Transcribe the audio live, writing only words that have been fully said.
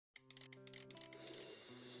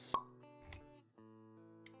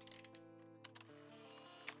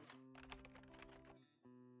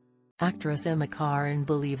Actress Corrin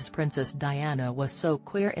believes Princess Diana was so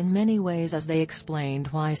queer in many ways, as they explained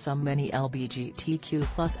why so many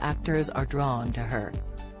LGBTQ+ actors are drawn to her.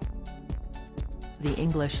 The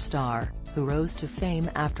English star, who rose to fame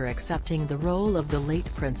after accepting the role of the late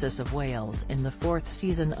Princess of Wales in the fourth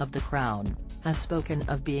season of The Crown, has spoken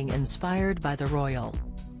of being inspired by the royal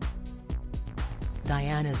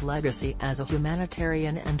Diana's legacy as a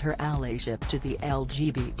humanitarian and her allyship to the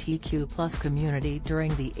LGBTQ+ community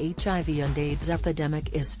during the HIV and AIDS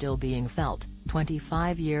epidemic is still being felt,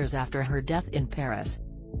 25 years after her death in Paris.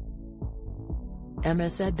 Emma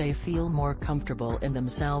said they feel more comfortable in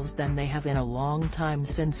themselves than they have in a long time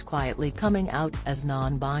since quietly coming out as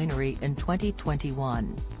non-binary in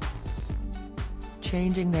 2021.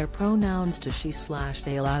 Changing their pronouns to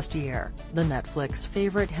she/they last year, the Netflix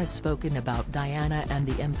favorite has spoken about Diana and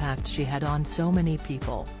the impact she had on so many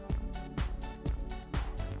people.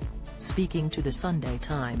 Speaking to the Sunday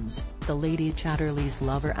Times, the Lady Chatterley's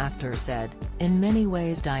lover actor said, "In many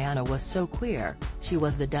ways Diana was so queer, she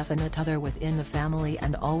was the definite other within the family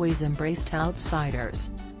and always embraced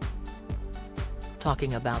outsiders."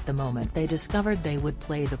 Talking about the moment they discovered they would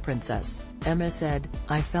play the princess, Emma said,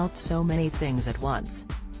 "I felt so many things at once.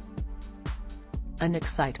 An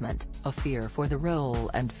excitement, a fear for the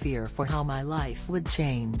role and fear for how my life would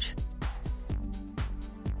change.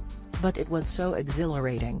 But it was so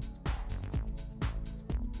exhilarating."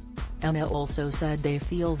 Emma also said they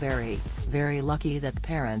feel very, very lucky that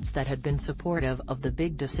parents that had been supportive of the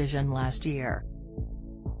big decision last year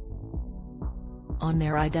on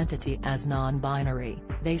their identity as non-binary.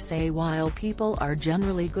 They say while people are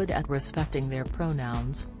generally good at respecting their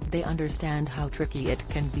pronouns, they understand how tricky it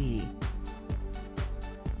can be.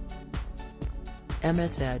 Emma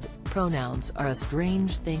said, "Pronouns are a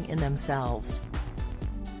strange thing in themselves.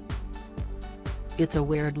 It's a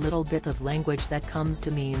weird little bit of language that comes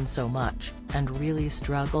to mean so much, and really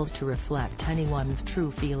struggles to reflect anyone's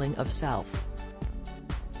true feeling of self."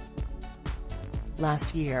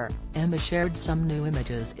 Last year, Emma shared some new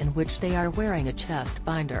images in which they are wearing a chest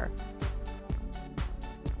binder.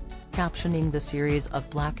 Captioning the series of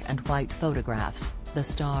black and white photographs, the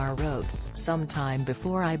star wrote, "Sometime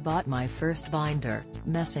before I bought my first binder,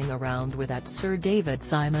 messing around with at Sir David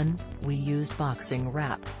Simon, we used boxing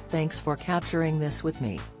wrap. Thanks for capturing this with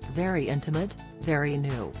me, very intimate, very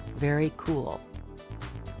new, very cool.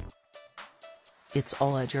 It's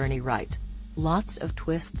all a journey, right? Lots of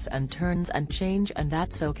twists and turns and change, and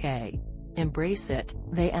that's okay. Embrace it,"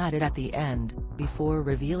 they added at the end, before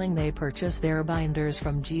revealing they purchased their binders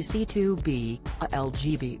from GC2B, a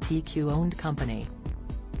LGBTQ-owned company.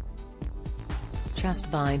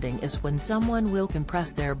 Chest binding is when someone will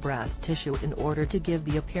compress their breast tissue in order to give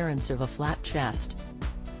the appearance of a flat chest.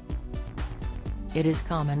 It is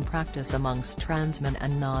common practice amongst trans men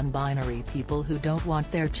and non-binary people who don't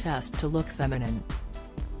want their chest to look feminine.